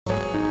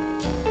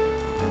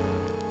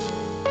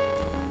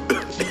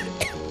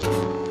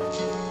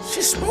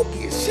shit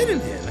smoky as shit in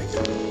here,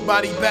 nigga.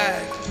 Body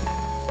bag.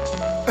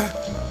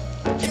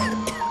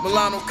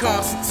 Milano,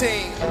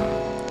 Constantine.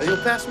 Hey,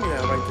 yo, pass me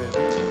that right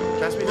there.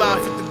 Pass me that. Live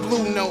Right. with the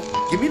blue note.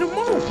 Give me the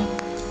moon.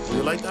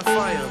 You like that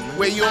fire, man?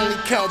 Where you only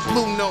count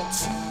blue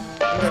notes.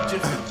 You got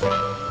jiffy.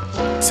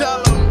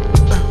 Tell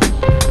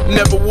 'em.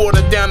 Never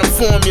watered down a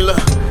formula.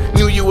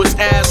 Knew you was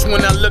ass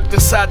when I looked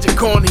inside your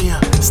cornea.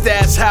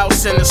 Stash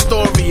house in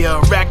Astoria,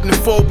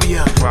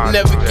 arachnophobia.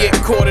 Never get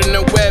caught in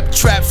the web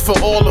traps for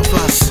all of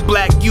us.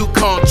 Black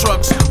Yukon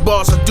trucks,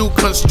 bars I do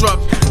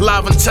construct.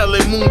 Live in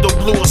Telemundo,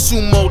 blue or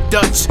sumo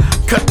Dutch.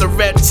 Cut the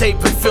red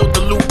tape and fill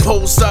the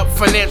loopholes up.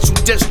 Financial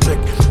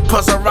district.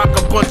 Plus I rock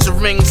a bunch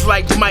of rings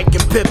like Mike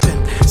and Pippin.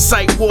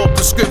 Psych war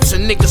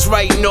prescription, niggas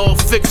writing all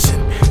fiction.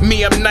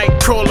 Me, I'm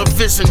Nightcrawler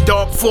vision,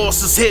 dark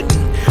forces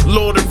hidden.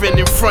 Loitering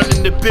in front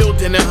of the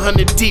building,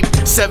 100 deep.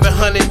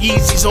 700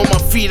 Yeezys on my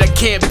feet, I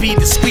can't be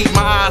discreet.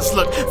 My eyes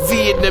look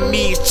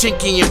Vietnamese,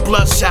 chinky and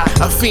bloodshot.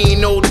 I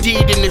fiend OD'd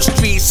in the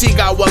streets, he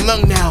got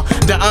Walung now.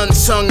 The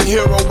unsung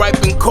hero,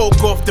 ripping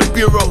coke off the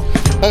bureau.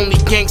 Only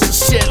gangster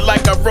shit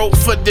like I wrote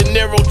for De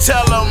Niro.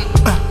 Tell him,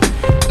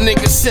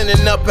 niggas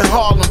sinning up in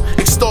Harlem.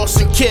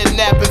 Extortion,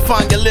 kidnapping,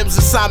 find your limbs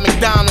inside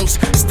McDonald's.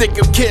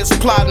 Stick up kids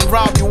plotting,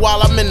 rob you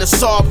while I'm in the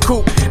Saab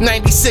coupe.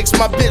 96,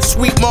 my bitch,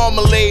 sweet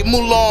marmalade,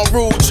 Moulin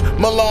Rouge.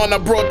 Milan, I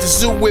brought the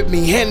zoo with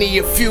me, Henny,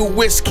 a few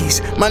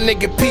whiskeys. My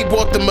nigga P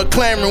bought the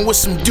McLaren with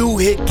some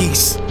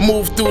doohickeys.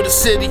 Moved through the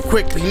city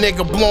quickly,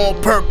 nigga blowing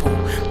purple.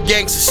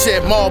 Gangsta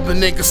shit, Marlboro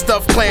nigga,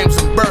 stuffed clams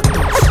and burgers.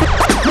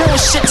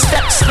 Bullshit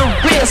steps to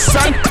the rear,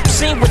 son.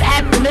 Seen what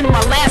happened in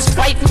my last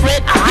fight,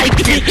 Red. I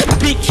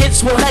big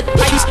kids will let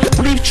lights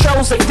leave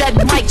trails like dead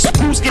mics.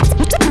 Crews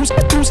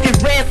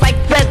get red like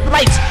red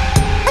lights.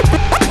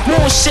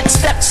 Bullshit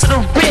steps to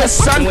the rear,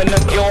 son. When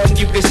I'm gone,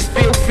 you can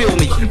still feel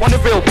me on the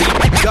real beat.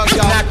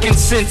 Knocking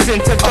sense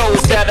into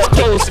those that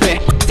oppose me.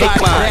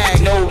 Take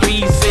mine, no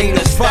reason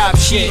to stop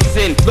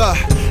cheesing.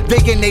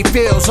 Digging they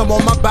feels, I'm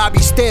on my Bobby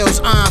Stills,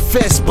 iron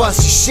fist,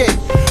 bust your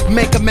shit.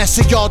 Make a mess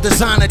of y'all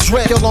designer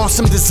drip, still on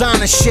some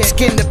designer shit.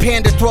 Skin the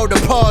panda, throw the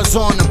paws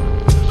on them.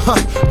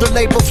 The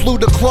label flew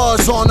the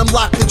claws on him,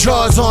 locked the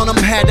jaws on him,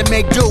 had to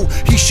make do.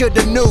 He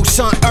shoulda knew,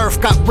 son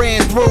Earth got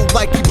ran through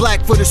like he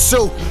black for the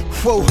suit.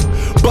 Whoa,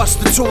 bust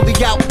the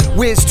toolie out,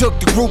 Wiz took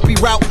the groupie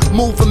route,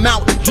 move him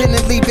out,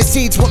 didn't leave his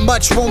seeds with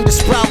much room to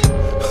sprout.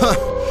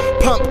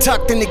 Pump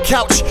tucked in the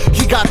couch,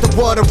 he got the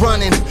water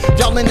running.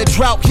 Y'all in the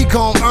drought, he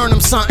gon' earn him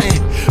something.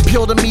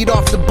 Peel the meat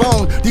off the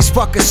bone, these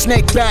fuckers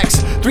snake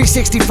backs.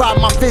 365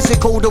 my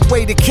physical, the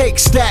way the cake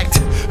stacked.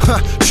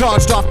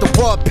 Charged off the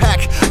wall pack,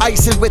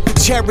 icing with the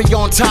cherry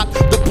on top.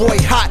 The boy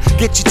hot,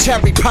 get your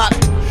cherry pop.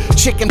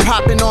 Chicken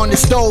popping on the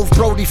stove,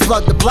 Brody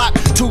flood the block.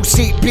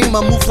 2-seat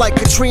Beamer, move like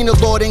Katrina,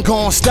 Lord ain't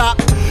gon' stop.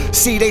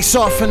 See they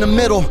soft in the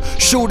middle,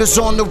 shooters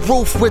on the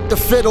roof with the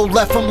fiddle.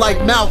 Left him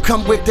like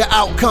Malcolm with the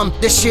outcome,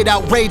 this shit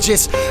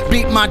outrageous.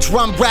 Beat my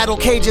drum, rattle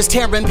cages,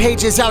 tearing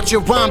pages out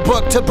your rhyme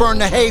book to burn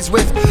the haze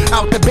with.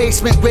 Out the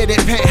basement with it,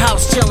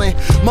 penthouse chilling,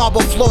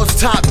 marble floors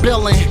top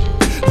billing.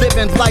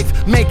 Living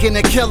life, making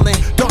a killing,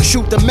 don't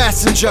shoot the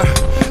messenger.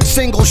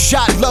 Single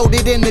shot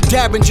loaded in the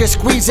Derringer,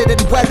 squeeze it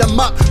and wet him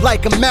up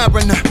like a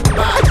mariner.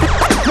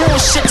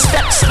 Bullshit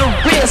steps to the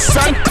rear,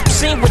 son.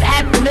 Seen what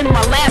happened in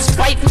my last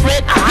fight,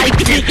 Red. I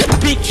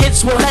big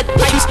kids will let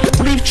lights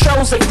leave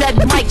trails like dead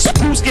mics.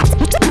 Crews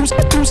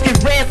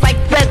get red like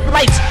red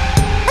lights.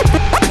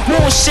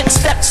 Bullshit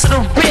steps to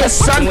the rear,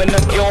 son. When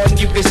I'm gone,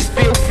 you can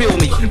still feel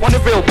me on the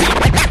real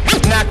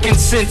beat. Knocking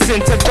sense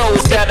into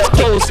those that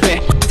oppose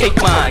me. Take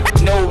mine,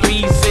 no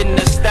reason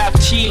to stop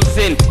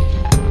cheesing.